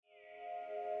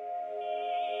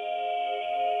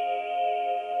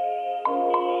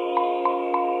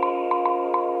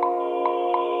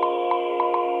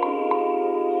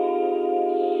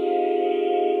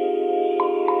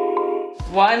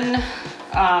one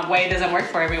way doesn't work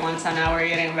for everyone, so now we're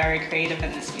getting very creative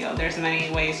in this field. There's many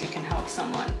ways you can help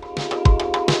someone.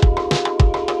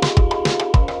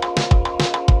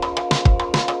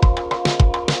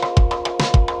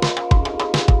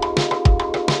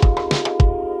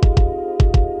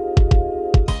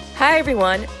 Hi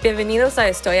everyone, bienvenidos a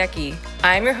Estoy Aquí.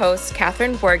 I'm your host,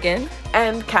 Catherine Borgen.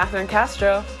 And Catherine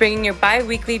Castro. Bringing your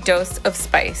bi-weekly dose of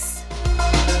spice.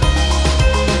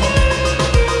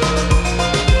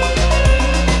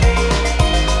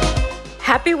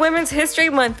 Happy Women's History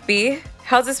Month, B.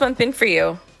 How's this month been for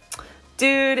you?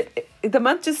 Dude, the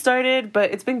month just started,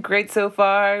 but it's been great so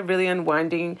far. Really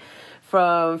unwinding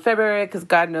from February, because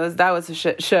God knows that was a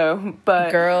shit show.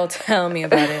 But girl, tell me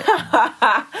about it.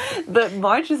 But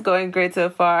March is going great so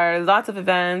far. Lots of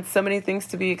events, so many things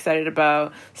to be excited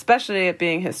about, especially it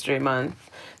being History Month.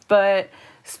 But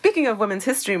speaking of Women's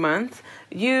History Month,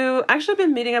 you actually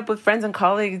been meeting up with friends and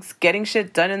colleagues, getting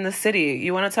shit done in the city.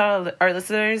 You want to tell our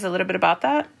listeners a little bit about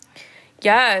that?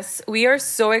 Yes, we are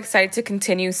so excited to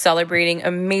continue celebrating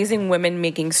amazing women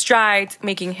making strides,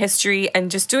 making history, and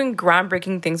just doing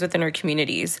groundbreaking things within our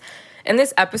communities. In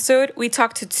this episode, we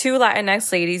talked to 2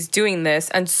 Latinx ladies doing this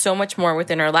and so much more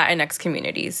within our Latinx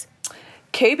communities.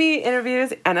 KB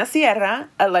interviews Ana Sierra,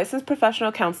 a licensed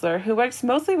professional counselor who works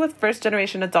mostly with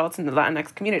first-generation adults in the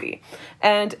Latinx community,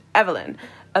 and Evelyn,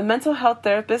 a mental health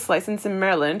therapist licensed in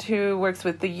Maryland who works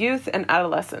with the youth and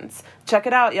adolescents. Check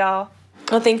it out, y'all.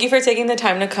 Well, thank you for taking the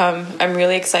time to come. I'm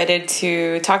really excited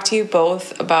to talk to you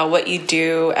both about what you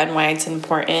do and why it's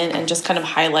important and just kind of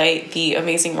highlight the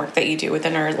amazing work that you do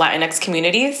within our Latinx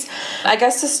communities. I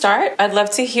guess to start, I'd love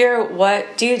to hear,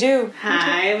 what do you do?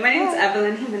 Hi, my name is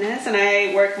Evelyn Jimenez, and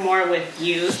I work more with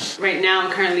youth. Right now,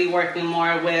 I'm currently working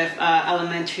more with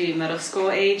elementary, middle school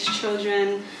age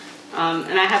children,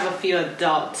 and I have a few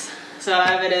adults. So a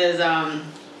lot of it is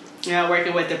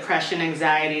working with depression,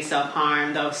 anxiety,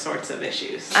 self-harm, those sorts of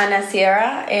issues. Ana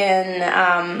Sierra, and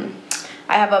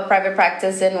I have a private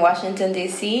practice in Washington,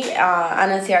 D.C.,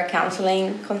 Ana Sierra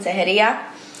Counseling Consejería.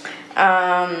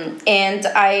 And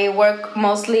I work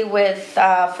mostly with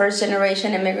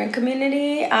first-generation immigrant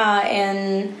community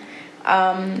and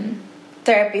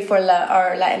therapy for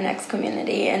our Latinx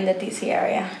community in the D.C.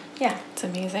 area. Yeah. It's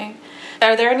amazing.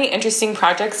 Are there any interesting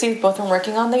projects you've both been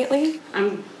working on lately?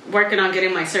 I'm working on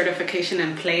getting my certification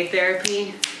in play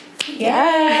therapy.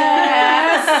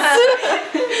 Yes!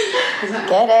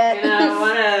 Get it. I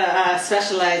want to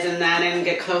specialize in that and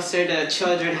get closer to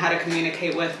children, how to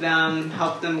communicate with them,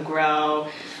 help them grow.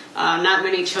 Not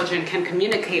many children can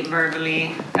communicate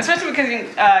verbally, especially because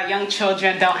young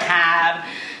children don't have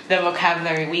the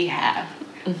vocabulary we have.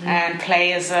 Mm-hmm. And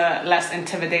play is a less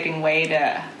intimidating way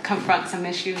to confront some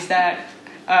issues that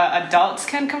adults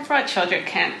can confront. Children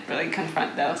can't really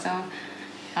confront those. So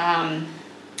I'm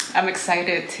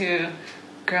excited to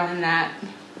grow in that.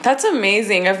 That's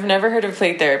amazing. I've never heard of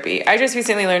play therapy. I just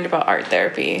recently learned about art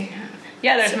therapy.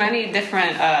 Yeah, there's many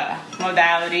different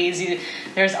modalities.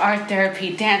 There's art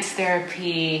therapy, dance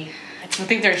therapy. I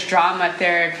think there's drama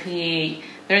therapy.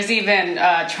 There's even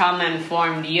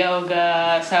trauma-informed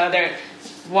yoga. So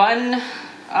one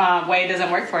way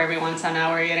doesn't work for everyone, so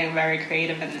now we're getting very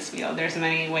creative in this field. There's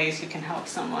many ways you can help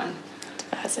someone.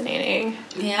 Fascinating.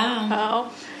 Yeah.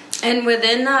 Wow. And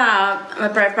within my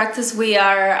private practice, we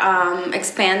are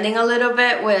expanding a little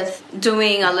bit with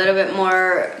doing a little bit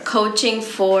more coaching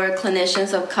for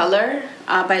clinicians of color,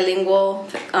 bilingual,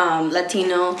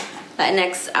 Latino,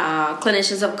 Latinx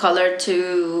clinicians of color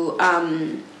to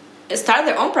start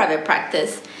their own private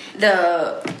practice.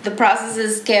 The process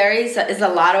is scary. It's a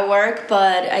lot of work,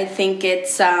 but I think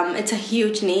it's a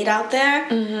huge need out there,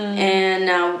 mm-hmm.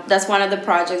 And that's one of the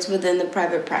projects within the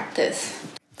private practice.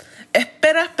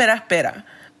 Espera.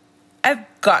 I've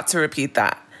got to repeat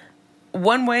that.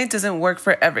 One way doesn't work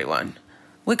for everyone.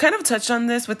 We kind of touched on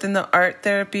this within the art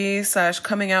therapy /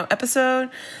 coming out episode,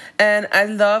 and I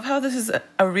love how this is a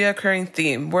reoccurring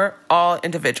theme. We're all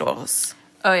individuals.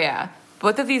 Oh, yeah.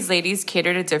 Both of these ladies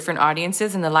cater to different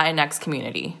audiences in the Latinx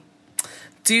community.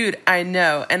 Dude, I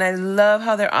know. And I love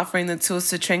how they're offering the tools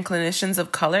to train clinicians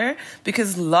of color,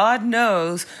 because Lord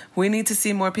knows we need to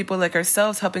see more people like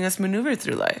ourselves helping us maneuver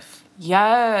through life.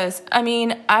 Yes. I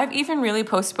mean, I've even really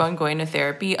postponed going to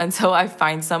therapy until I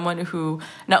find someone who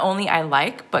not only I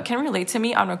like, but can relate to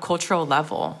me on a cultural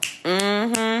level.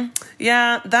 Mm-hmm.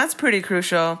 Yeah, that's pretty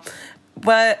crucial.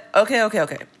 But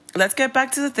okay. Let's get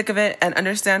back to the thick of it and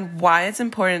understand why it's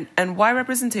important and why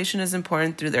representation is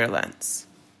important through their lens.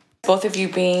 Both of you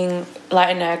being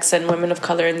Latinx and women of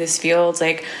color in this field,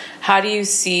 like, how do you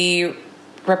see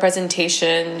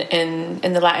representation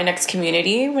in the Latinx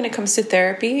community when it comes to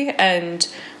therapy, and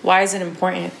why is it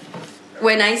important?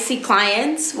 When I see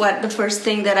clients, the first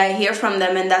thing that I hear from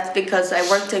them, and that's because I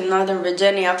worked in Northern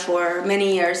Virginia for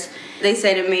many years, they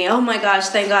say to me, "Oh my gosh,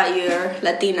 thank God you're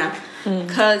Latina,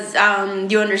 because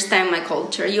you understand my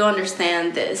culture, you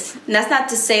understand this." And that's not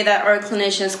to say that our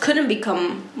clinicians couldn't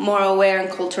become more aware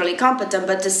and culturally competent,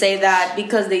 but to say that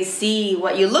because they see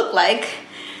what you look like,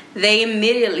 they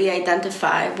immediately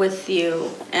identify with you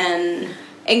and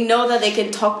know that they can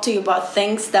talk to you about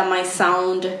things that might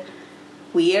sound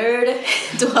weird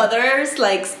to others,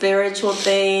 like spiritual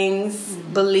things,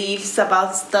 beliefs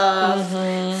about stuff,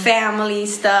 family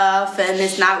stuff, and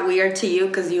it's not weird to you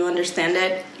because you understand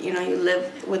it. You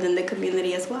live within the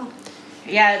community as well.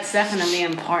 Yeah, it's definitely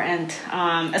important,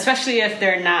 especially if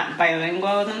they're not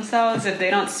bilingual themselves. If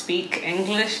they don't speak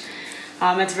English,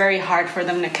 it's very hard for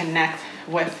them to connect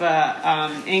with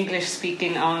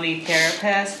English-speaking only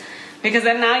therapist, because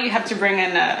then now you have to bring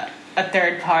in a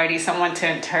third party, someone to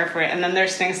interpret, and then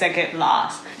there's things that get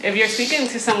lost. If you're speaking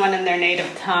to someone in their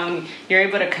native tongue, you're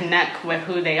able to connect with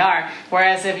who they are,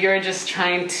 whereas if you're just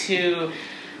trying to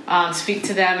speak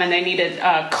to them and they need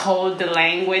to code the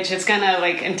language, it's gonna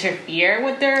interfere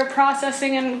with their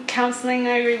processing and counseling,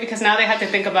 because now they have to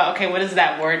think about, okay, what does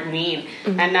that word mean?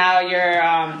 And now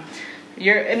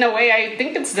you're in a way, I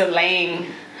think it's delaying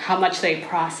how much they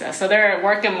process. So they're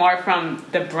working more from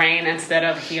the brain instead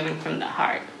of healing from the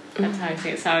heart. That's how I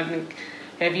see it. So I think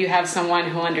if you have someone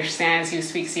who understands you,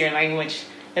 speaks your language,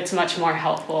 it's much more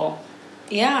helpful.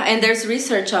 Yeah, and there's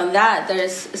research on that.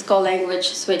 It's called language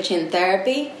switching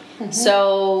therapy.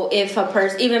 So if a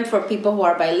person, even for people who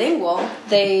are bilingual,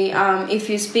 they if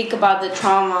you speak about the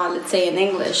trauma, let's say in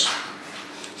English,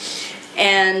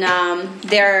 and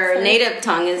their native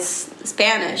tongue is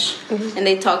Spanish, and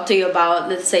they talk to you about,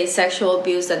 let's say, sexual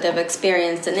abuse that they've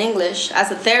experienced in English. As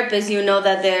a therapist, you know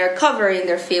that they're covering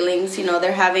their feelings.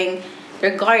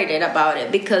 They're guarded about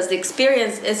it because the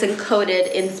experience is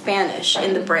encoded in Spanish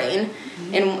in the brain,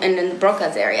 in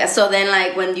Broca's area. So then,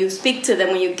 when you speak to them,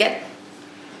 when you get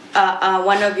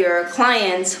one of your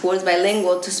clients who is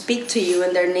bilingual to speak to you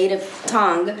in their native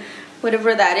tongue,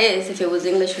 whatever that is, if it was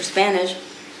English or Spanish,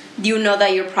 you know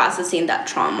that you're processing that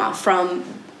trauma from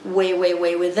way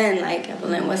within, like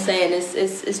Evelyn was saying.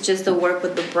 It's just the work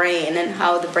with the brain and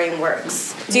how the brain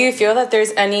works. Do you feel that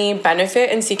there's any benefit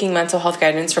in seeking mental health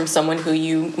guidance from someone who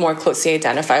you more closely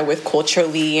identify with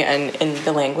culturally and in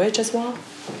the language as well?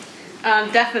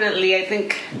 Definitely. I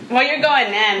think you're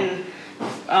going in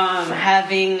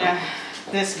having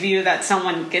this view that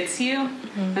someone gets you,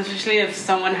 especially if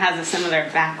someone has a similar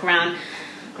background.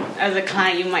 As a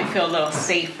client, you might feel a little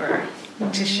safer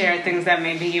to share things that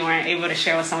maybe you weren't able to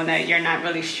share with someone that you're not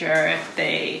really sure if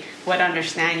they would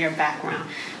understand your background.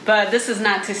 But this is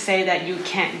not to say that you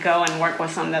can't go and work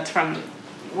with someone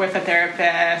with a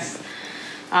therapist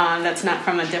that's not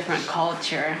from a different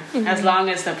culture. As long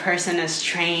as the person is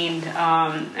trained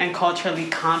and culturally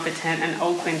competent and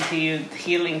open to you,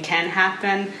 healing can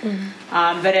happen.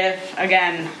 But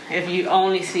if you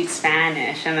only speak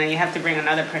Spanish and then you have to bring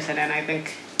another person in, I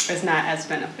think it's not as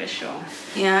beneficial.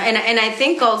 Yeah, and I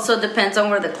think also depends on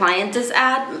where the client is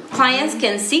at. Clients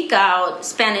can seek out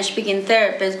Spanish-speaking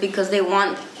therapists because they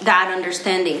want that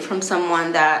understanding from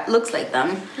someone that looks like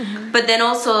them. But then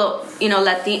also,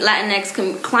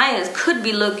 Latinx clients could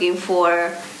be looking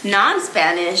for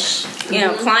non-Spanish,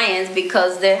 clients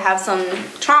because they have some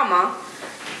trauma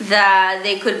that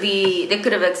they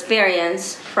could have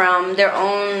experienced from their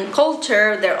own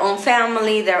culture, their own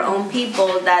family, their own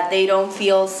people, that they don't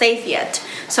feel safe yet.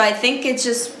 So I think it's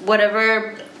just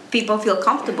whatever people feel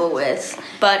comfortable with.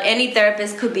 But any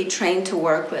therapist could be trained to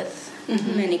work with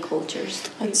many cultures.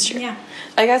 That's true. Yeah.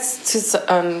 I guess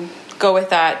to go with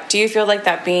that, do you feel like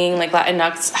that being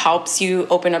Latinx helps you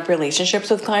open up relationships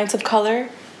with clients of color?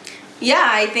 Yeah,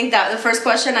 I think that the first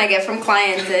question I get from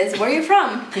clients is, "Where are you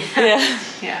from?"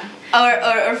 Yeah.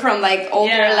 Or from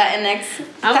older Latinx.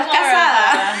 ¿Estás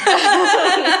casada?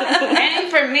 And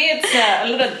for me, it's a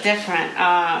little different.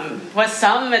 With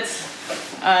some, it's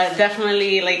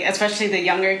definitely especially the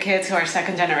younger kids who are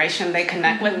second generation, they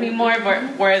connect with me more.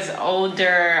 Whereas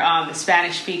older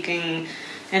Spanish-speaking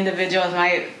individuals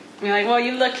might be like, well,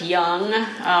 you look young.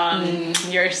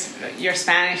 Your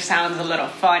Spanish sounds a little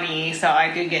funny, so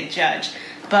I do get judged.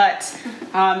 But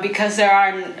because there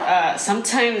are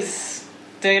sometimes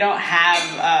they don't have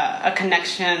a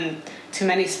connection to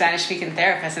many Spanish-speaking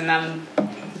therapists, and I'm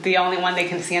the only one they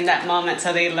can see in that moment.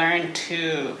 So they learn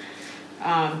to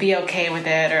be okay with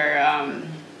it, or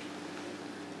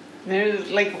there's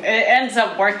like it ends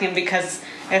up working because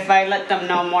if I let them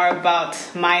know more about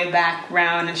my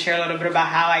background and share a little bit about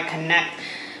how I connect,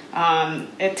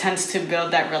 it tends to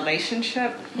build that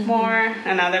relationship more.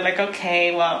 And now they're like,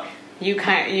 okay, well, you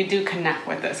do connect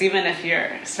with us, even if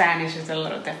your Spanish is a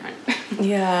little different.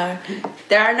 Yeah.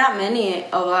 There are not many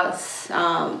of us,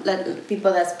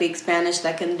 people that speak Spanish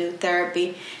that can do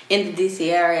therapy in the DC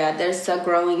area. There's a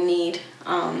growing need.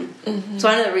 It's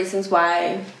one of the reasons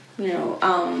why,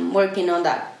 working on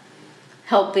that,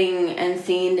 helping and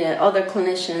seeing the other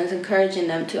clinicians, encouraging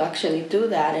them to actually do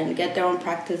that and get their own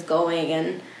practice going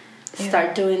and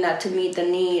start doing that to meet the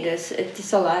need.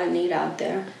 It's a lot of need out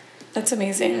there. That's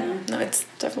amazing. Yeah. No, it's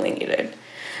definitely needed.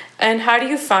 And how do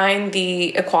you find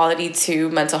the equality to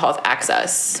mental health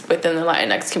access within the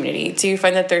Latinx community? Do you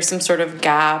find that there's some sort of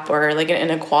gap or like an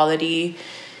inequality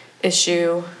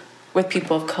issue with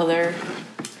people of color?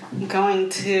 Going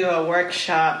to a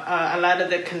workshop, a lot of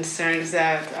the concerns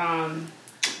that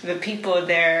the people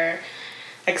there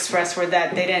expressed were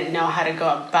that they didn't know how to go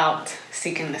about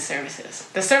seeking the services.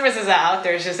 The services are out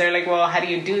there. It's just they're like, well, how do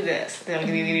you do this? They're like,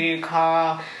 you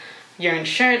call your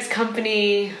insurance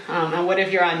company, and what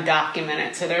if you're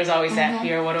undocumented? So there's always that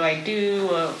fear. What do I do?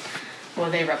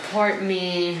 Will they report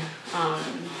me?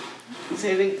 So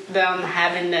I think them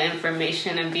having the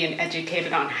information and being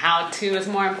educated on how to is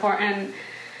more important.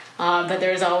 But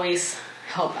there's always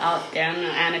help out there, and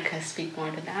Anna can speak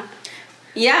more to that.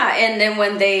 Yeah, and then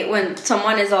when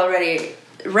someone is already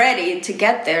ready to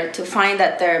get there, to find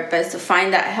that therapist, to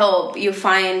find that help, you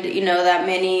find that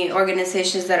many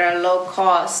organizations that are low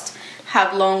cost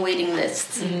have long waiting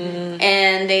lists,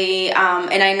 and they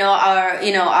and I know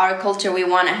our culture, we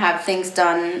want to have things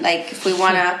done, like if we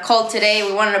want to call today,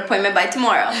 we want an appointment by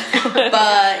tomorrow.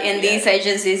 But in these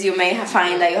agencies, you may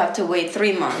find that you have to wait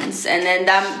 3 months, and then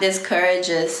that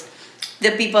discourages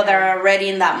the people that are ready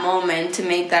in that moment to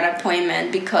make that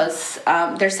appointment because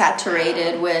they're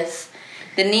saturated with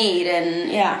the need.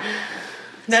 And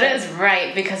that is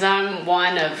right, because I'm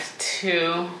one of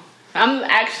two. I'm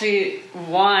actually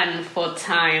one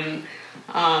full-time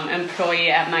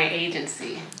employee at my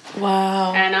agency.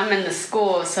 Wow. And I'm in the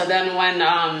school, so then when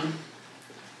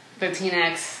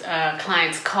Latinx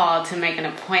clients call to make an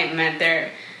appointment,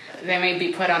 they may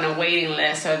be put on a waiting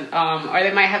list, or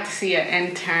they might have to see an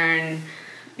intern.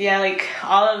 Yeah, like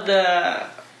all of the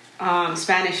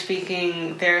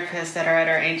Spanish-speaking therapists that are at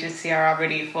our agency are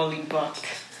already fully booked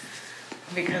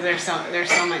because there's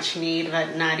so much need,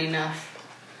 but not enough.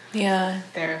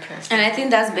 Therapists. And I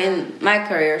think that's been my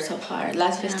career so far.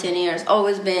 Last 15 years,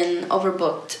 always been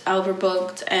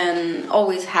overbooked, and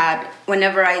always had.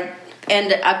 Whenever I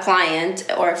end a client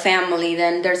or a family,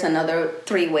 then there's another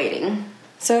 3 waiting.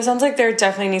 So it sounds like there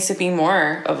definitely needs to be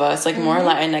more of us, like more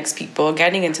Latinx people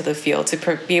getting into the field to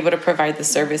be able to provide the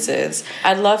services.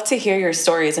 I'd love to hear your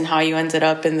stories and how you ended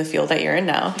up in the field that you're in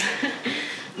now.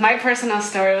 My personal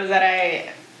story was that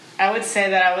I would say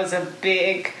that I was a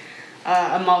big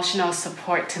emotional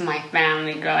support to my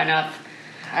family growing up.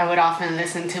 I would often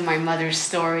listen to my mother's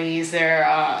stories. There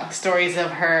are stories of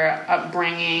her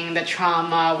upbringing, the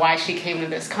trauma, why she came to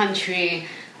this country.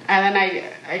 And then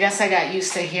I guess I got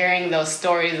used to hearing those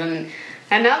stories. And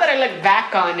now that I look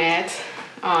back on it,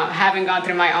 having gone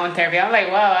through my own therapy, I'm like,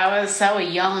 wow, I was so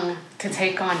young to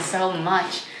take on so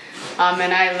much.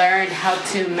 And I learned how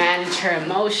to manage her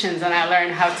emotions, and I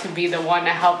learned how to be the one to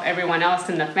help everyone else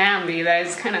in the family. That I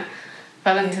just kind of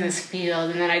fell into this field.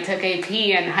 And then I took AP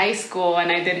in high school,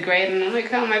 and I did great. And I'm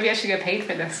like, oh, maybe I should get paid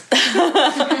for this.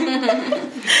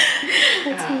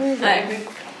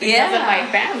 Because of my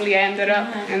family, I ended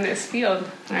up in this field.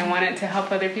 I wanted to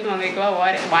help other people. I'm like, well,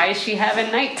 why is she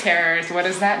having night terrors? What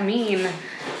does that mean?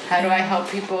 How do I help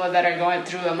people that are going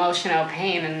through emotional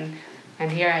pain?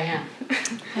 And here I am.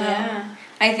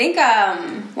 I think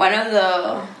one of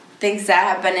the things that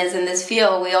happen is in this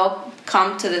field, we all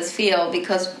come to this field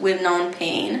because we've known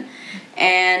pain.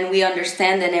 And we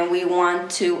understand it, and we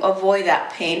want to avoid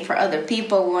that pain for other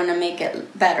people. We want to make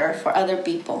it better for other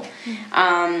people.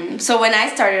 So when I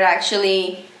started,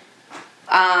 actually,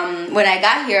 when I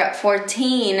got here at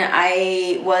 14,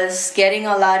 I was getting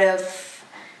a lot of...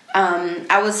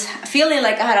 I was feeling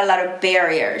like I had a lot of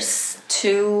barriers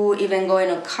to even going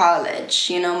to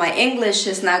college. My English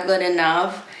is not good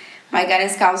enough. My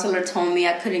guidance counselor told me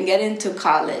I couldn't get into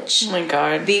college. Oh my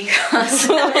God. Because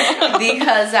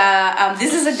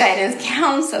this is a guidance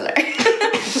counselor.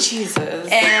 Jesus.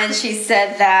 And she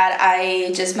said that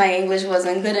my English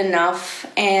wasn't good enough,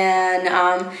 and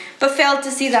but failed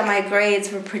to see that my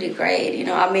grades were pretty great.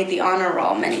 I made the honor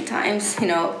roll many times,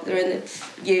 during the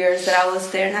years that I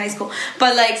was there in high school.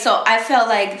 But so I felt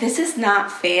like this is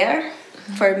not fair.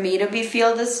 for me to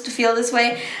feel this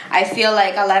way. I feel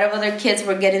like a lot of other kids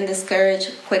were getting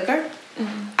discouraged quicker.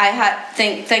 I had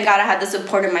thank God I had the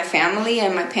support of my family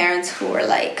and my parents who were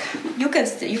like, you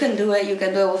can do it,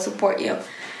 we'll support you.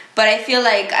 But I feel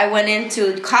like I went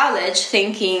into college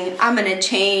thinking I'm gonna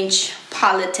change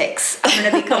politics, I'm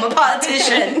gonna become a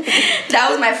politician. That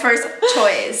was my first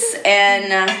choice,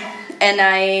 and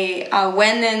I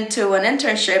went into an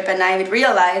internship, and I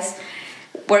realized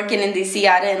working in DC,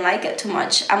 I didn't like it too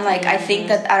much. I'm like, I think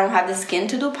that I don't have the skin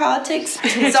to do politics.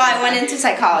 So I went into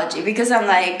psychology because I'm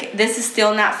like, this is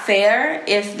still not fair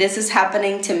if this is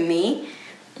happening to me.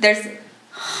 There's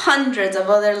hundreds of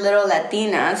other little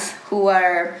Latinas who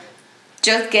are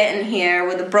just getting here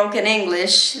with a broken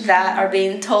English that are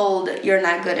being told you're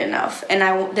not good enough. And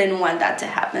I didn't want that to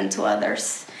happen to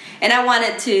others. And I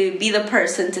wanted to be the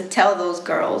person to tell those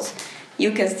girls,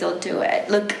 you can still do it.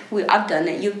 Look, I've done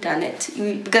it. You've done it.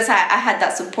 Because I had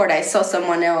that support. I saw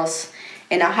someone else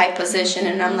in a high position,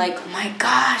 and I'm like, oh my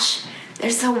gosh,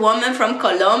 there's a woman from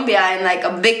Colombia in like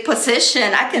a big position.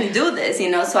 I can do this,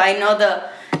 So I know the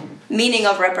meaning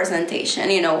of representation,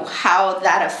 how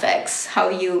that affects how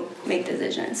you make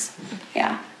decisions.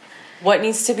 Yeah. What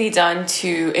needs to be done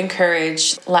to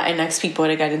encourage Latinx people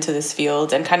to get into this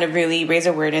field and kind of really raise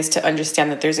awareness to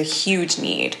understand that there's a huge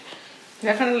need?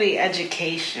 Definitely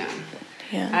education.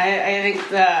 Yeah, I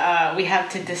think we have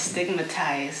to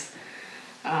destigmatize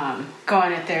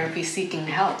going to therapy, seeking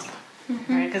help,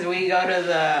 right? Because we go to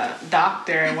the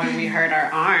doctor when we hurt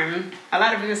our arm. A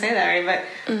lot of people say that, right?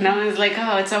 But no one's like,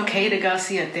 oh, it's okay to go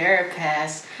see a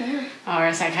therapist or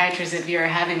a psychiatrist if you're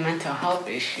having mental health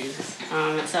issues.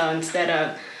 So instead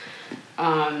of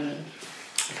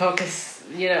focus,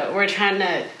 we're trying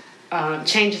to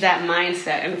change that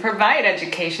mindset and provide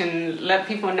education, let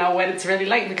people know what it's really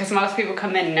like, because most people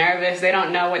come in nervous, they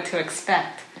don't know what to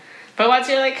expect. But once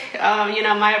you're like,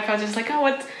 my approach is like,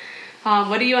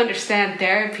 what do you understand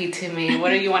therapy to me?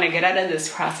 What do you want to get out of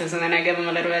this process? And then I give them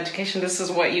a little education. This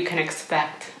is what you can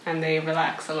expect, and they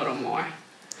relax a little more.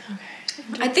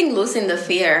 Okay. I think losing the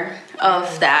fear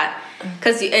of that.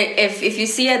 Because if you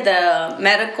see it, the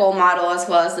medical model as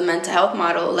well as the mental health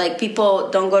model, like people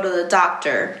don't go to the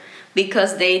doctor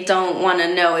because they don't want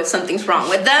to know if something's wrong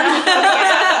with them.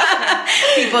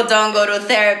 People don't go to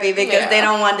therapy because they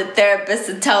don't want the therapist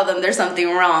to tell them there's something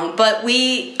wrong. But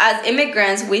we, as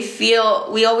immigrants,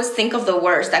 we always think of the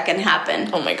worst that can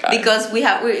happen. Oh my God. Because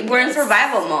we're in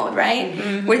survival mode, right?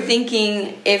 Mm-hmm. We're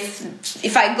thinking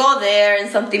if I go there and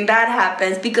something bad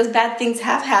happens, because bad things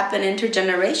have happened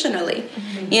intergenerationally,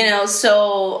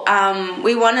 so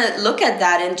we want to look at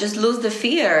that and just lose the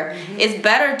fear. Mm-hmm. It's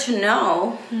better to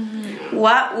know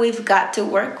what we've got to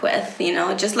work with,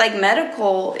 just like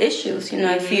medical issues.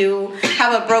 If you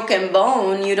have a broken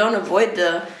bone, you don't avoid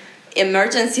the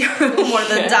emergency room or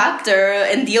the doctor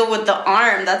and deal with the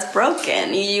arm that's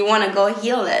broken. You want to go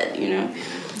heal it,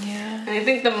 Yeah. And I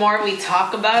think the more we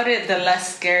talk about it, the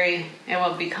less scary it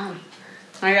will become.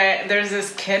 There's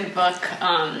this kid book,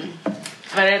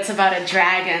 but it's about a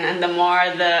dragon, and the more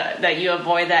that you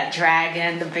avoid that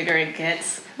dragon, the bigger it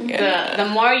gets. Yeah. The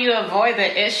more you avoid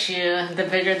the issue, the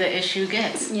bigger the issue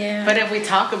gets. Yeah. But if we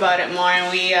talk about it more and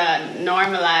we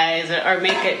normalize or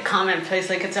make it commonplace,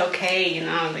 like it's okay,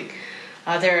 like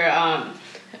other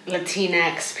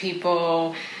Latinx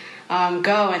people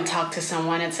go and talk to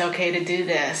someone. It's okay to do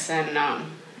this. And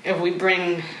if we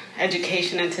bring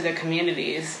education into the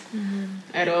communities,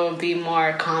 it'll be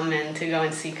more common to go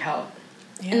and seek help.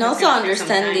 Yeah, and also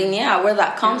understanding, where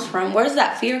that comes from. Where does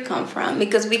that fear come from?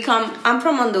 Because I'm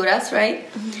from Honduras, right?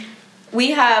 Mm-hmm. We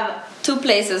have two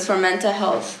places for mental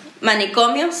health.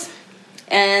 Manicomios,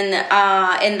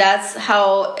 and that's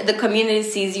how the community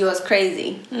sees you as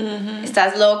crazy. Mm-hmm.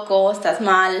 Estás loco, estás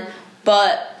mal.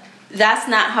 But that's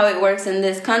not how it works in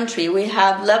this country. We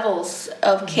have levels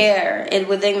of care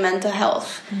within mental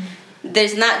health. Mm-hmm.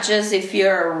 There's not just if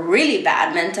you're really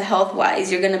bad mental health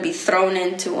wise, you're going to be thrown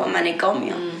into a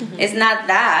manicomio. Mm-hmm. It's not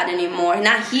that anymore,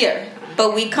 not here.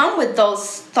 But we come with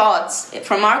those thoughts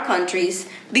from our countries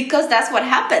because that's what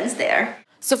happens there.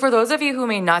 So for those of you who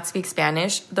may not speak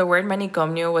Spanish, the word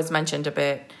manicomio was mentioned a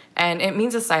bit, and it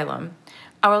means asylum.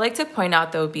 I would like to point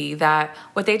out, though, that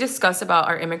what they discuss about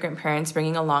our immigrant parents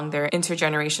bringing along their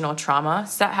intergenerational trauma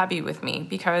sat heavy with me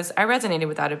because I resonated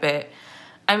with that a bit.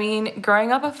 I mean,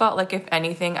 growing up, I felt like if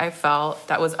anything I felt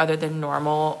that was other than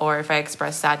normal, or if I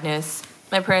expressed sadness,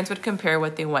 my parents would compare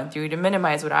what they went through to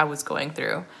minimize what I was going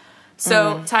through.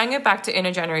 So tying it back to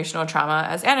intergenerational trauma,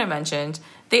 as Anna mentioned,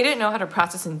 they didn't know how to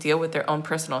process and deal with their own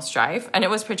personal strife, and it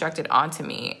was projected onto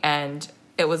me, and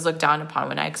it was looked down upon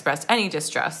when I expressed any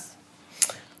distress.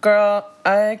 Girl,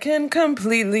 I can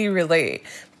completely relate.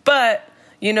 But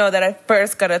you know that I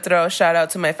first gotta throw a shout out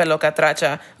to my fellow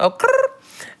catracha. Oh,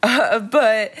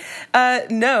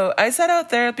 no, I sought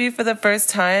out therapy for the first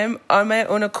time on my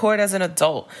own accord as an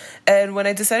adult. And when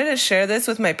I decided to share this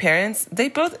with my parents, they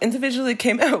both individually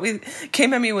came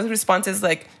at me with responses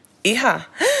like, Hija,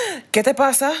 ¿qué te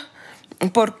pasa?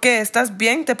 ¿Por qué? ¿Estás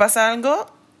bien? ¿Te pasa algo?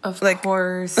 Of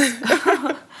course.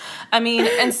 I mean,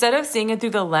 instead of seeing it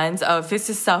through the lens of this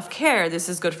is self-care, this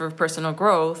is good for personal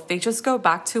growth, they just go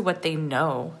back to what they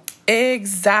know.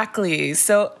 Exactly.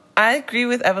 So I agree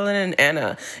with Evelyn and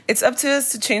Anna. It's up to us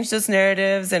to change those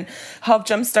narratives and help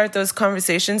jumpstart those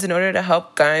conversations in order to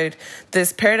help guide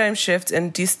this paradigm shift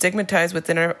and destigmatize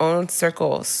within our own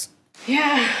circles.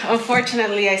 Yeah,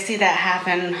 unfortunately, I see that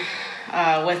happen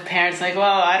with parents. Like,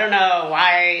 well, I don't know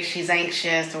why she's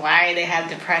anxious, why they have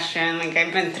depression. Like,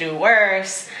 I've been through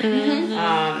worse.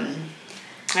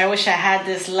 I wish I had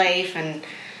this life.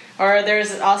 Or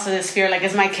there's also this fear, like,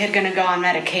 is my kid going to go on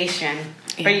medication?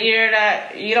 Yeah. But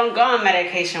you don't go on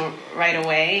medication right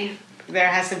away. There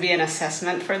has to be an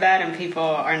assessment for that, and people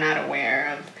are not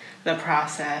aware of the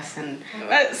process. And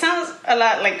it sounds a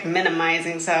lot like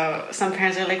minimizing. So some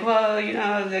parents are like, well,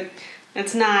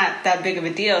 it's not that big of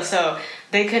a deal, so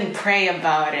they can pray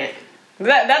about it.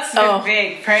 That's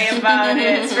big. Pray about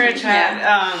it, spiritual.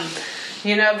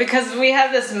 Yeah. Because we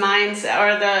have this mindset,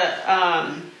 or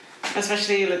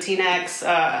especially Latinx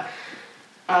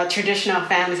traditional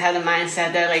families have the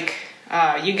mindset that like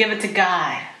you give it to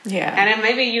God. Yeah. And then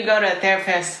maybe you go to a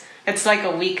therapist, it's like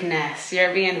a weakness.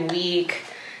 You're being weak.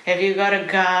 If you go to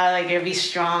God, like you'll be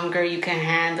stronger. You can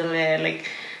handle it. Like,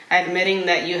 admitting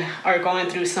that you are going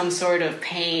through some sort of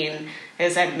pain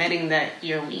is admitting that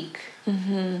you're weak.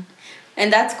 Mm-hmm.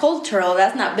 And that's cultural.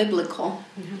 That's not biblical.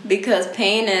 Mm-hmm. Because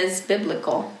pain is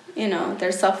biblical.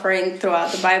 There's suffering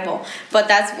throughout the Bible. But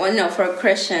that's, for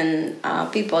Christian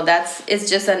people, it's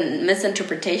just a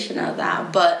misinterpretation of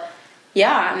that. But,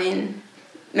 yeah, I mean,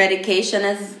 medication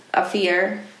is a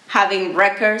fear. Having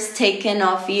records taken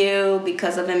off you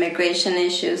because of immigration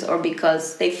issues or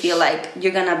because they feel like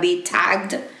you're going to be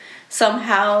tagged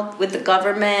somehow with the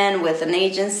government, with an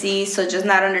agency. So just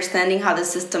not understanding how the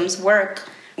systems work,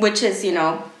 which is,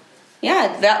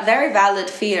 very valid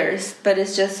fears. But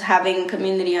it's just having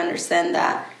community understand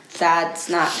that that's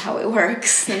not how it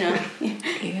works,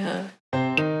 Yeah.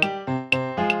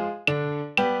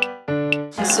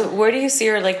 So where do you see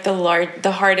are like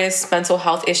the hardest mental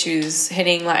health issues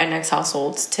hitting Latinx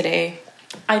households today?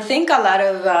 I think a lot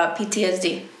of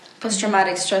PTSD,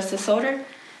 post-traumatic stress disorder.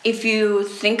 If you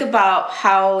think about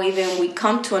how even we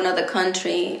come to another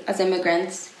country as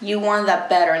immigrants, you want that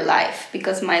better life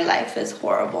because my life is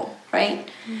horrible, right?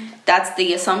 Mm-hmm. That's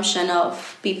the assumption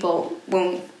of people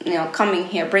when coming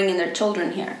here, bringing their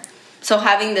children here. So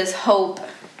having this hope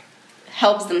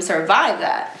helps them survive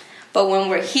that. But when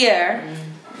we're here,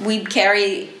 we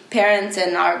carry parents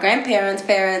and our grandparents'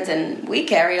 parents, and we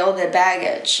carry all the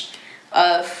baggage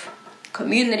of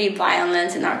community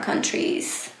violence in our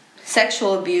countries.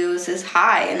 Sexual abuse is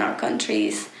high in our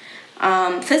countries.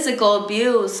 Physical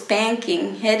abuse,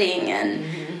 spanking, hitting, and,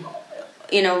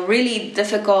 really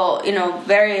difficult,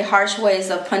 very harsh ways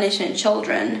of punishing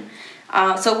children.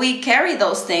 So we carry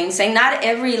those things. And not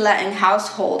every Latin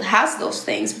household has those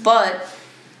things, but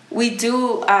we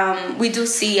do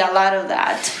see a lot of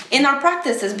that in our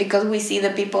practices because we see the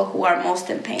people who are most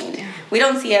in pain. Yeah. We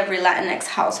don't see every Latinx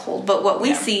household, but what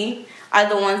we see are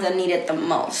the ones that need it the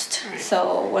most. Right.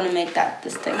 So I want to make that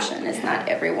distinction. It's not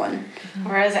everyone.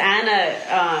 Whereas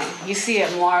Anna, you see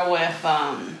it more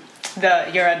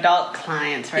with your adult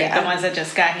clients, right? Yeah. The ones that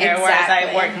just got here, whereas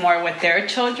I work more with their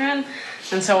children.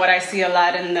 And so what I see a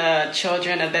lot in the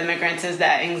children of immigrants is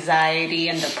that anxiety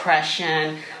and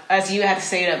depression, as you had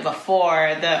stated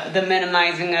before, the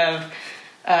minimizing of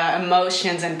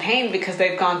emotions and pain because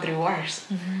they've gone through worse.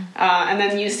 Mm-hmm. And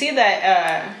then you see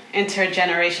that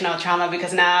intergenerational trauma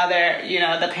because now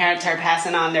the parents are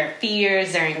passing on their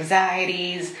fears, their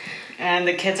anxieties, and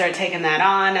the kids are taking that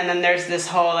on. And then there's this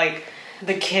whole, like,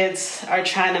 the kids are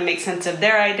trying to make sense of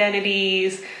their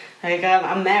identities. Like,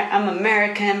 I'm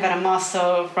American, but I'm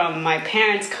also from my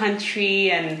parents' country,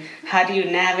 and how do you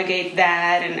navigate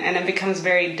that? And it becomes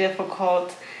very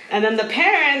difficult. And then the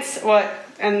parents,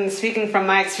 and speaking from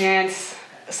my experience,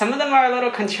 some of them are a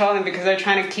little controlling because they're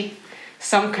trying to keep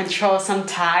some control, some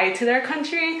tie to their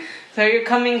country. So you're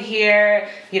coming here,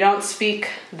 you don't speak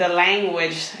the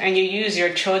language, and you use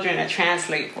your children to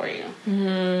translate for you.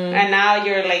 Mm-hmm. And now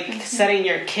you're, like, setting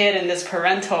your kid in this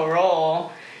parental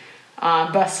role,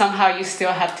 but somehow you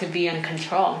still have to be in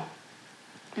control.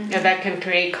 Mm-hmm. And that can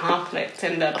create conflict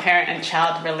in the parent and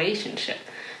child relationship.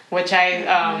 which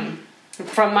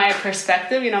from my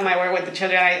perspective, my work with the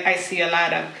children, I see a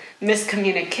lot of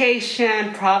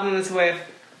miscommunication, problems with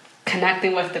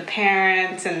connecting with the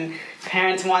parents, and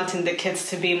parents wanting the kids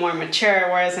to be more mature,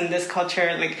 whereas in this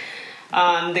culture, like,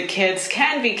 the kids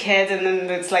can be kids, and then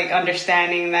it's like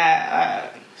understanding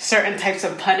that certain types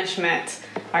of punishment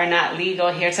are not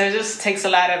legal here. So it just takes a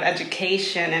lot of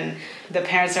education, and the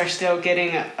parents are still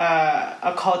getting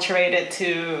acculturated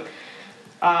to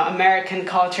American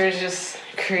culture. It just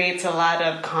creates a lot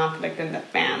of conflict in the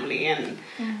family and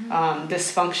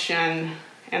dysfunction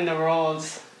in the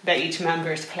roles that each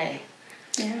members play.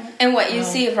 Yeah. And what you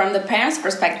see from the parents'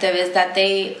 perspective is that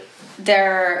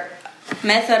their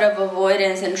method of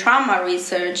avoidance and trauma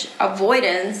research,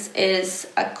 avoidance is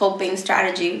a coping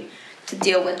strategy to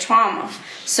deal with trauma.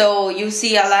 So you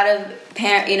see a lot of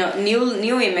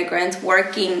new immigrants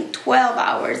working 12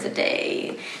 hours a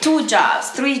day, 2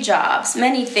 jobs, 3 jobs,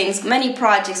 many things, many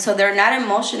projects. So they're not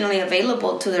emotionally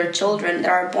available to their children that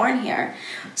are born here.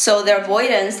 So the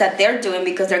avoidance that they're doing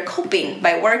because they're coping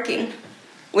by working,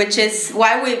 which is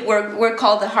why we're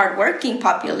called the hardworking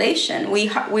population.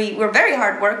 We're very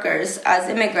hard workers as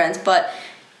immigrants, but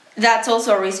that's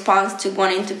also a response to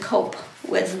wanting to cope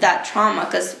with that trauma,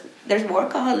 because there's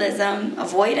workaholism,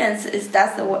 avoidance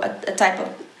that's a type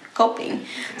of coping.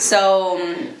 So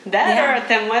or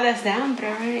te mueres de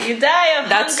hambre, right? You die of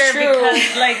hunger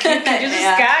because like you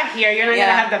just got here. You're not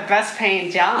gonna have the best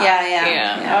paying job.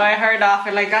 Yeah. Oh, I heard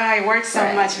often like, I work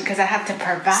so much because I have to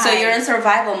provide. So you're in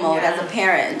survival mode as a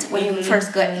parent when you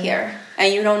first get here,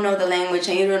 and you don't know the language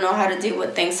and you don't know how to deal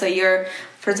with things. So you're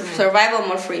for survival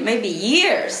mode for maybe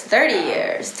years, 30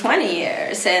 years, 20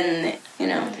 years, and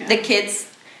the kids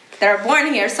that are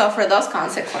born here suffer those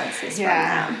consequences.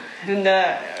 Yeah, and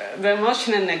the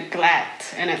emotional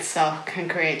neglect in itself can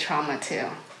create trauma too.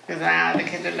 Because now the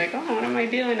kids are like, what am I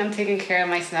doing? I'm taking care of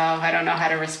myself. I don't know how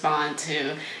to respond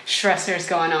to stressors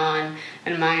going on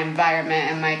in my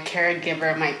environment, and my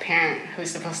caregiver, my parent,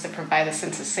 who's supposed to provide a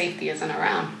sense of safety, isn't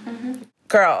around. Mm-hmm.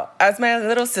 Girl, as my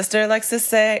little sister likes to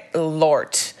say,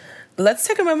 Lord. Let's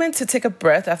take a moment to take a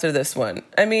breath after this one.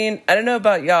 I mean, I don't know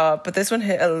about y'all, but this one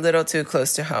hit a little too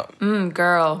close to home.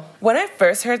 Girl. When I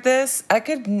first heard this, I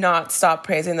could not stop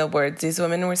praising the words these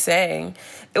women were saying.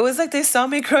 It was like they saw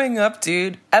me growing up,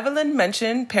 dude. Evelyn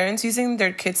mentioned parents using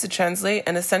their kids to translate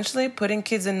and essentially putting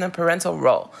kids in the parental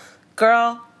role.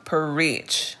 Girl,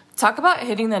 preach. Talk about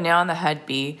hitting the nail on the head,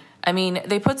 B. I mean,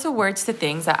 they put to words to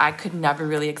things that I could never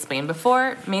really explain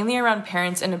before, mainly around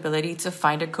parents' inability to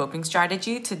find a coping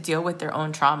strategy to deal with their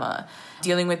own trauma.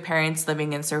 Dealing with parents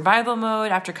living in survival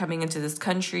mode after coming into this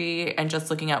country and just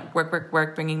looking at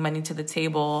work, bringing money to the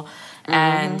table,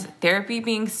 and therapy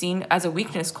being seen as a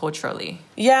weakness culturally.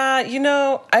 Yeah,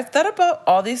 I've thought about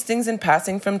all these things in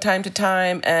passing from time to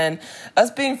time, and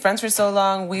us being friends for so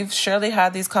long, we've surely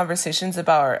had these conversations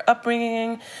about our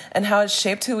upbringing and how it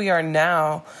shaped who we are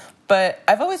now. But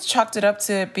I've always chalked it up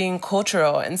to it being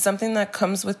cultural and something that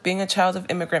comes with being a child of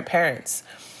immigrant parents.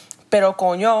 Pero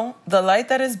coño, the light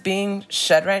that is being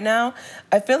shed right now,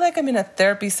 I feel like I'm in a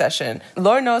therapy session.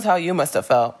 Lord knows how you must have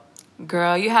felt.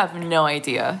 Girl, you have no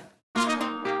idea.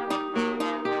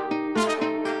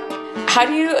 How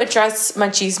do you address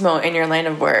machismo in your line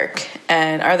of work?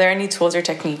 And are there any tools or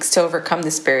techniques to overcome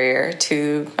this barrier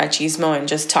to machismo and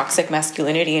just toxic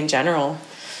masculinity in general?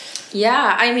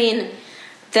 Yeah, I mean,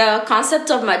 the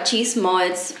concept of machismo,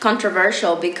 it's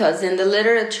controversial because in the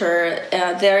literature,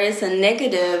 there is a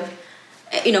negative,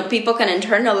 people can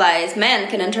internalize,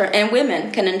 and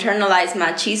women can internalize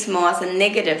machismo as a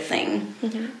negative thing,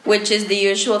 which is the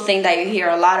usual thing that you hear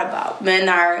a lot about. Men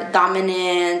are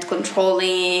dominant,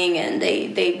 controlling, and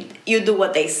you do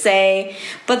what they say.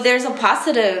 But there's a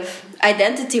positive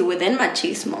identity within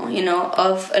machismo,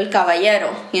 of el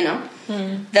caballero,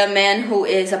 the man who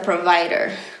is a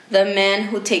provider, the man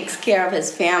who takes care of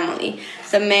his family,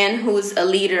 the man who's a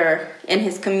leader in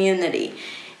his community.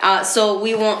 So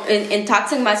we won't, in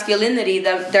toxic masculinity,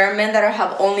 there are men that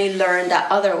have only learned that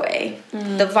other way.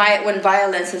 When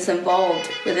violence is involved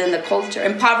within the culture,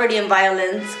 and poverty and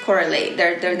violence correlate,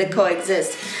 they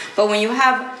coexist. But when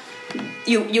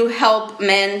you help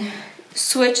men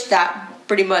switch that,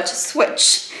 pretty much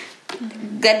switch,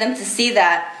 get them to see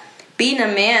that being a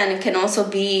man can also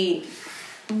be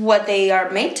what they are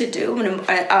made to do,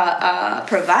 a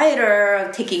provider,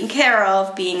 taking care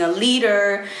of, being a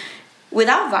leader,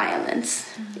 without violence.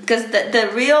 Because the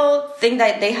real thing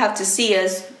that they have to see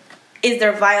is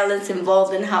there violence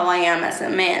involved in how I am as a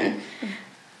man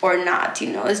or not,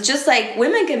 It's just like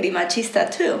women can be machista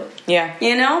too. Yeah.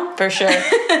 For sure.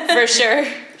 For sure.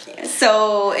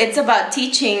 So it's about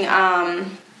teaching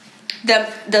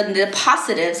the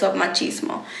positives of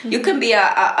machismo. You can be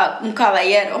un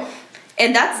caballero,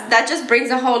 and that just brings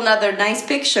a whole nother nice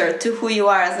picture to who you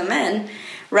are as a man,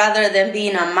 rather than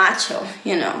being a macho,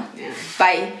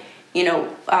 by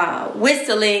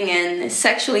whistling and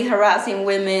sexually harassing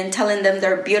women, telling them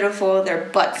they're beautiful, their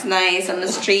butt's nice on the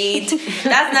street.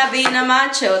 That's not being a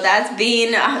macho. That's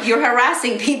being you're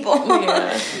harassing people.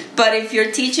 Yeah. But if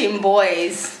you're teaching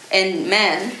boys and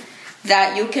men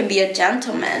that you can be a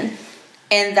gentleman,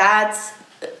 and that's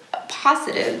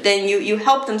positive, then you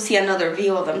help them see another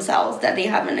view of themselves that they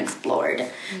haven't explored.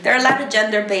 Mm-hmm. There are a lot of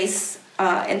gender-based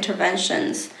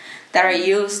interventions that are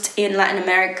used in Latin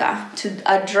America to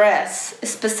address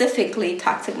specifically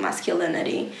toxic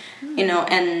masculinity,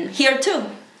 and here too,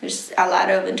 there's a lot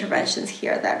of interventions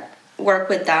here that work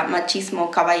with that machismo,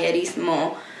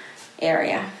 caballerismo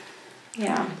area.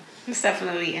 Yeah. It's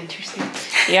definitely interesting.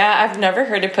 Yeah, I've never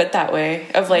heard it put that way,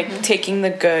 of like taking the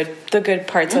good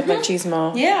parts of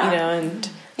machismo, and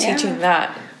teaching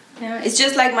that. Yeah, it's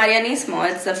just like Marianismo.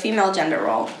 It's a female gender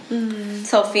role. Mm-hmm.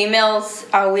 So females,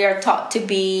 we are taught to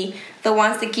be the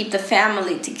ones that keep the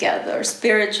family together,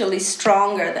 spiritually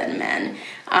stronger than men.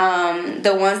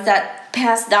 The ones that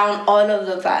pass down all of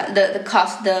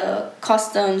the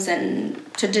customs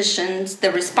and traditions.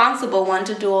 The responsible one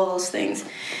to do all those things,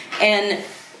 and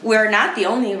we're not the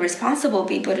only responsible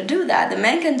people to do that. The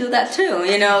men can do that too,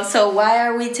 So why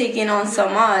are we taking on so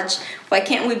much? Why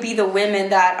can't we be the women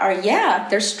that are,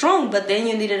 they're strong, but then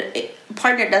you need a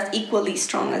partner that's equally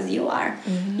strong as you are.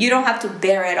 Mm-hmm. You don't have to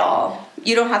bear it all.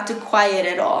 You don't have to quiet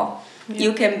it all. Yeah.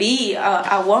 You can be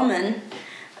a woman,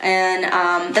 and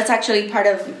that's actually part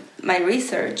of my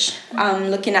research,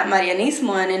 looking at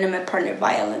Marianismo and intimate partner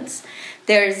violence.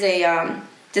 There's a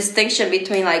distinction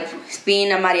between being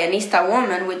a Marianista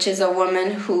woman, which is a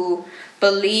woman who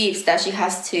believes that she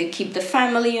has to keep the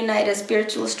family united,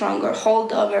 spiritually stronger,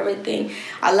 hold up everything,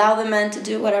 allow the men to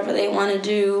do whatever they want to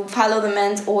do, follow the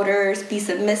men's orders, be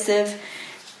submissive,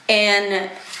 and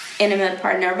intimate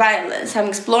partner violence. I'm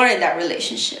exploring that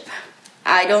relationship.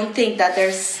 I don't think that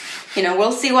there's,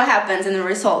 we'll see what happens in the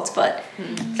results, but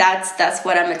that's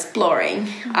what I'm exploring,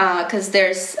 because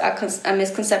there's a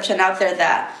misconception out there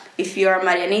that if you're a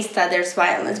Marianista, there's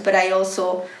violence. But I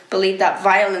also believe that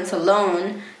violence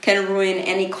alone can ruin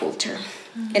any culture,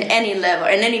 at any level,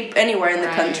 and anywhere in the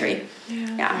country.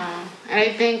 Yeah. And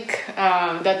I think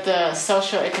that the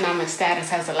social-economic status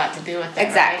has a lot to do with that.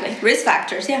 Exactly. Right? Risk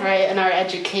factors, yeah. Right, and our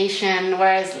education,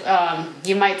 whereas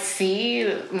you might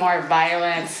see more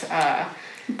violence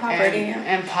poverty,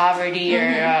 and poverty,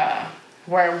 or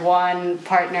where one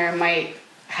partner might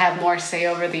have more say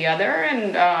over the other,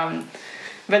 and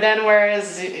but then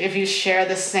whereas if you share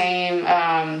the same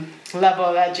level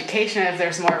of education, if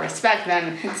there's more respect,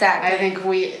 then exactly. I think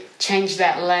we change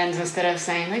that lens instead of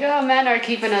saying oh, men are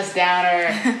keeping us down,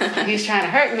 or he's trying to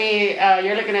hurt me.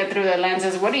 You're looking at it through the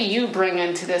lenses. What do you bring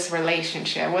into this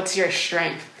relationship? What's your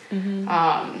strength?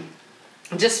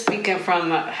 Mm-hmm. Just speaking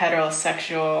from a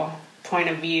heterosexual point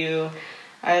of view,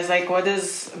 I was like, what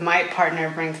does my partner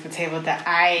bring to the table that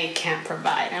I can't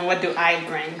provide, and what do I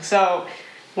bring? So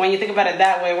when you think about it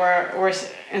that way, we're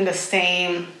in the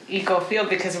same eco field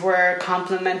because we're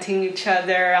complementing each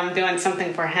other. I'm doing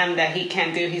something for him that he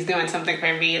can't do. He's doing something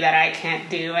for me that I can't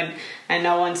do, and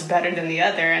no one's better than the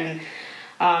other. And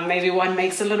maybe one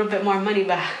makes a little bit more money,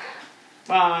 but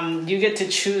you get to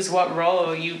choose what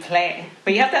role you play.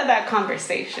 But you have to have that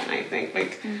conversation, I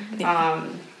think,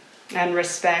 and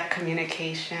respect,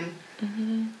 communication.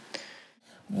 Mm-hmm.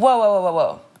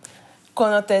 Whoa.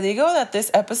 Cuando te digo that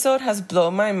this episode has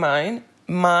blown my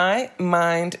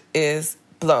mind is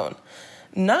blown.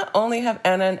 Not only have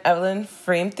Anna and Evelyn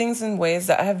framed things in ways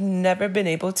that I have never been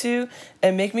able to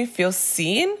and make me feel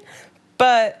seen,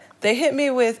 but they hit me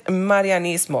with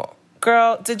Marianismo.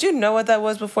 Girl, did you know what that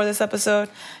was before this episode?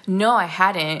 No, I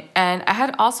hadn't. And I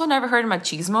had also never heard of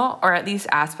machismo, or at least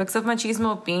aspects of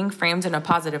machismo, being framed in a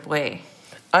positive way.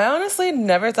 I honestly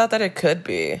never thought that it could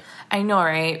be. I know,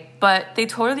 right? But they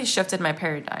totally shifted my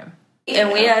paradigm. And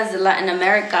we as Latin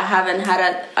America haven't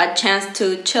had a chance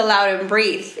to chill out and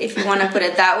breathe, if you want to put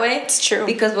it that way. It's true.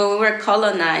 Because when we were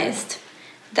colonized,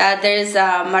 that there's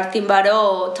Martin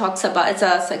Baró talks about, it's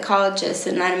a psychologist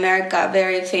in Latin America,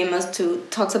 very famous,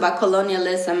 talks about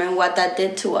colonialism and what that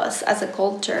did to us as a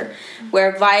culture,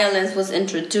 where violence was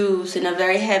introduced in a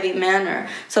very heavy manner.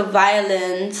 So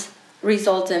violence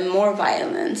results in more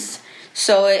violence.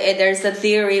 So there's a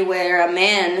theory where a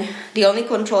man, the only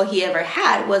control he ever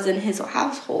had was in his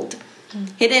household.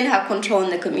 He didn't have control in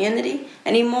the community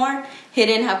anymore. He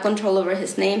didn't have control over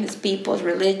his name, his people, his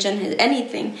religion,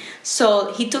 anything.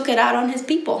 So he took it out on his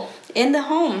people in the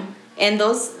home. And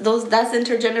that's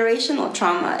intergenerational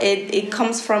trauma. It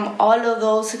comes from all of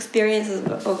those experiences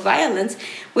of violence.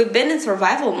 We've been in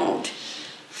survival mode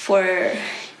for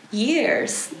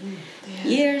years.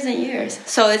 Years and years.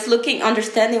 So it's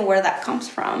understanding where that comes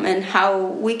from and how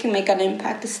we can make an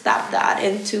impact to stop that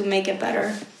and to make it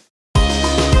better.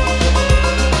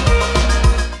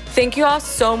 Thank you all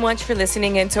so much for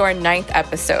listening into our 9th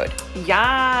episode.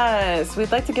 Yes, we'd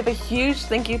like to give a huge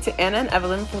thank you to Anna and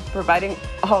Evelyn for providing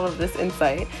all of this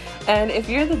insight. And if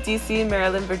you're in the DC,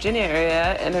 Maryland, Virginia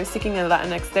area and are seeking a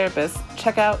Latinx therapist,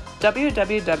 check out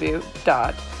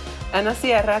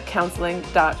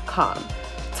www.anasierracounseling.com.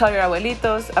 Tell your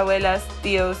abuelitos, abuelas,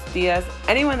 tios, tias,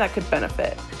 anyone that could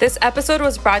benefit. This episode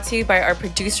was brought to you by our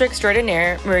producer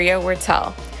extraordinaire, Maria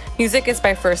Wertel. Music is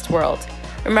by First World.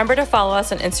 Remember to follow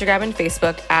us on Instagram and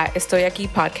Facebook at Estoy Aquí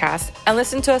Podcast and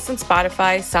listen to us on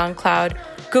Spotify, SoundCloud,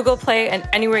 Google Play, and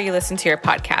anywhere you listen to your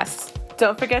podcasts.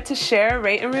 Don't forget to share,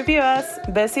 rate, and review us.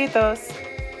 Besitos.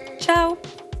 Ciao.